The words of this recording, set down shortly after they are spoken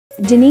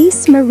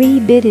Denise Marie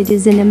Bidot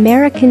is an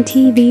American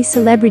TV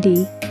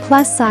celebrity,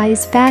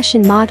 plus-size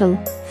fashion model,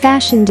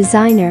 fashion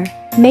designer,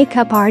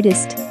 makeup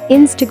artist,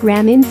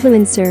 Instagram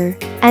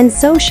influencer, and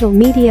social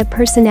media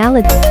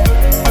personality.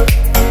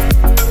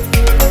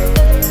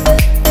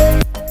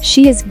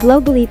 She is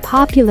globally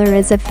popular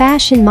as a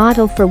fashion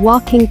model for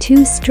Walking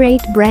Two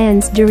Straight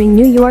brands during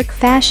New York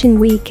Fashion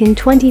Week in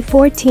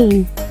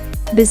 2014.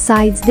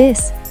 Besides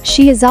this,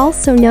 she is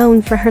also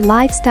known for her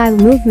lifestyle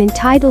movement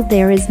titled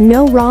 "There Is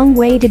No Wrong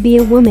Way to Be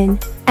a Woman"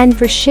 and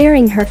for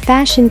sharing her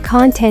fashion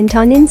content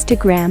on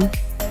Instagram.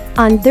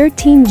 On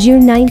 13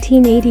 June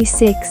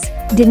 1986,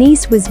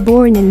 Denise was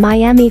born in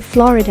Miami,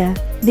 Florida,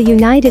 the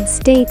United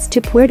States to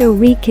Puerto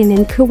Rican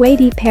and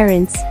Kuwaiti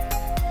parents.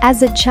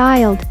 As a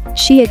child,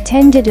 she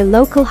attended a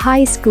local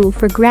high school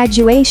for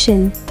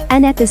graduation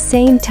and at the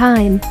same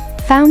time,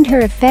 found her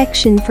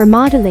affection for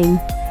modeling.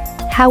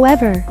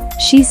 However,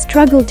 she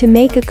struggled to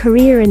make a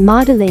career in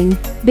modeling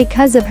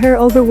because of her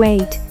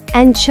overweight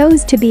and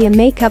chose to be a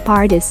makeup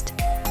artist.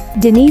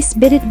 Denise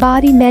Bidot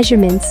body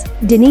measurements.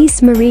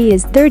 Denise Marie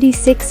is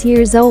 36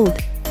 years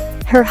old.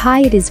 Her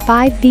height is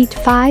 5 feet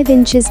 5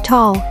 inches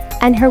tall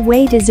and her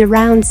weight is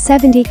around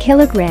 70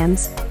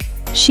 kilograms.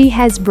 She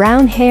has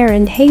brown hair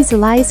and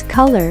hazel eyes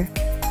color.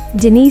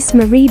 Denise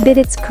Marie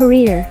Bidot's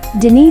career.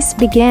 Denise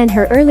began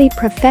her early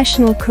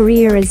professional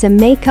career as a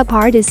makeup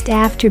artist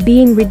after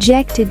being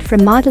rejected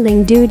from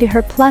modeling due to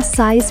her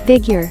plus-size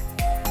figure.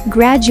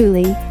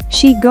 Gradually,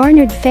 she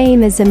garnered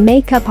fame as a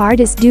makeup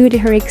artist due to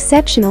her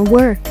exceptional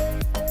work.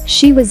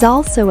 She was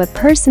also a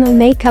personal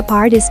makeup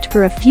artist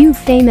for a few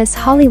famous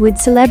Hollywood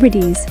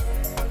celebrities.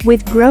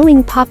 With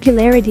growing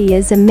popularity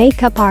as a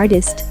makeup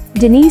artist,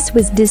 Denise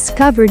was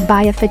discovered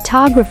by a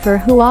photographer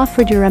who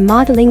offered her a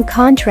modeling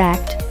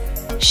contract.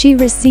 She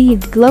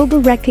received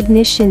global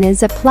recognition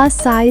as a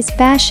plus-size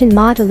fashion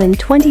model in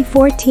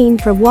 2014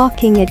 for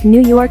walking at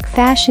New York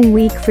Fashion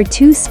Week for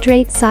two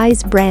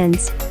straight-size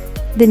brands.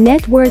 The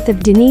net worth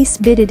of Denise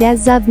Bidot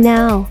as of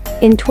now,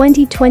 in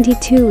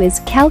 2022,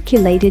 is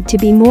calculated to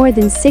be more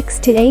than 6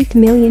 to 8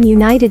 million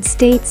United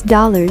States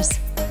dollars.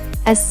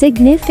 A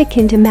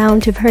significant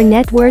amount of her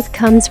net worth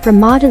comes from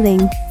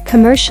modeling,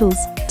 commercials,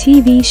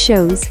 TV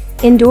shows,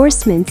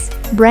 endorsements,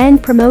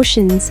 brand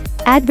promotions,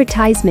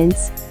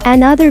 advertisements,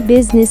 and other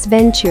business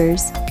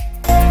ventures.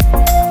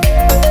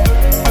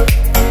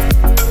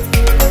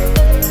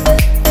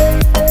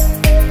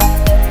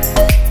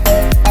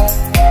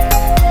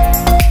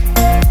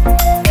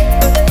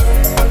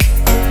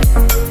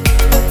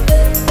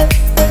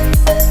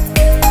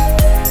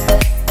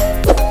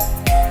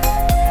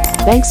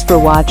 Thanks for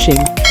watching.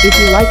 If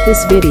you like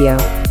this video,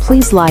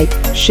 please like,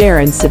 share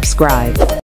and subscribe.